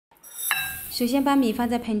首先把米放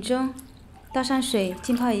在盆中，倒上水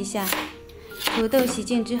浸泡一下。土豆洗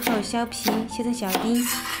净之后削皮切成小丁，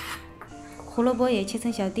胡萝卜也切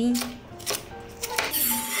成小丁。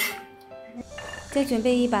再准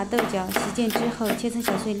备一把豆角，洗净之后切成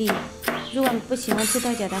小碎粒。如果不喜欢吃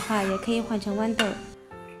豆角的话，也可以换成豌豆。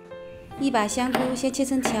一把香菇，先切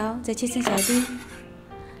成条，再切成小丁。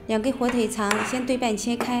2根火腿肠，先对半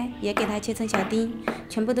切开，也给它切成小丁，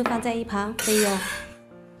全部都放在一旁备用。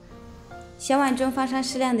小碗中放上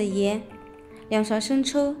适量的盐，2勺生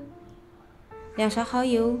抽，2勺蚝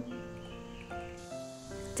油，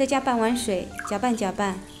再加半碗水，搅拌搅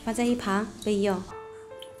拌，放在一旁备用。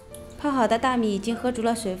泡好的大米已经喝足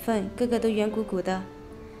了水分，个个都圆鼓鼓的。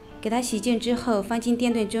给它洗净之后放进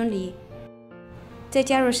电炖盅里，再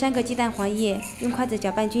加入3个鸡蛋黄液，用筷子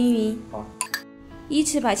搅拌均匀。依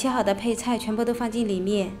次把切好的配菜全部都放进里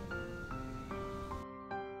面，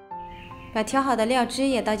把调好的料汁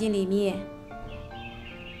也倒进里面，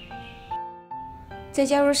再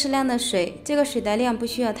加入适量的水，这个水的量不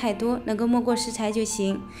需要太多，能够没过食材就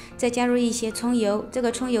行。再加入一些葱油，这个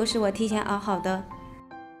葱油是我提前熬好的。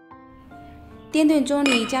电炖盅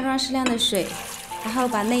里加装适量的水，然后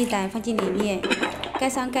把内胆放进里面，盖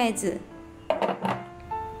上盖子，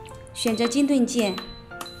选择精炖键，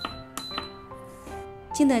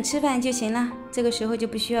静等吃饭就行了。这个时候就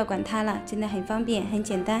不需要管它了，真的很方便，很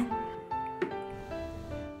简单。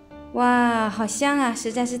哇，好香啊，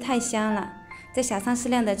实在是太香了！再撒上适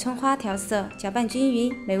量的葱花调色，搅拌均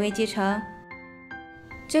匀，美味即成。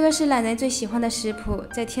这个是懒人最喜欢的食谱，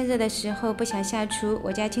在天热的时候不想下厨，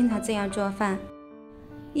我家经常这样做饭。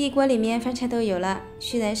一锅里面饭菜都有了，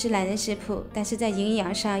虽然是懒人食谱，但是在营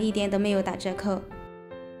养上一点都没有打折扣。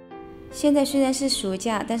现在虽然是暑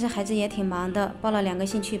假，但是孩子也挺忙的，报了2个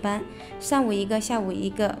兴趣班，上午一个，下午一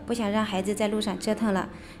个，不想让孩子在路上折腾了，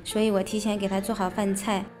所以我提前给他做好饭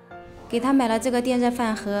菜，给他买了这个电热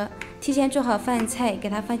饭盒，提前做好饭菜，给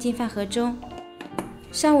他放进饭盒中。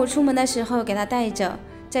上午出门的时候给他带着，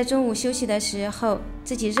在中午休息的时候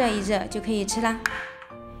自己热一热就可以吃啦。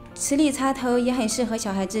磁力插头也很适合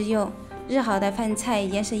小孩子用，热好的饭菜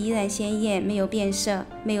颜色依然鲜艳，没有变色，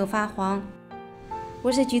没有发黄。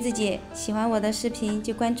我是橘子姐，喜欢我的视频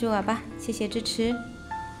就关注我吧，谢谢支持。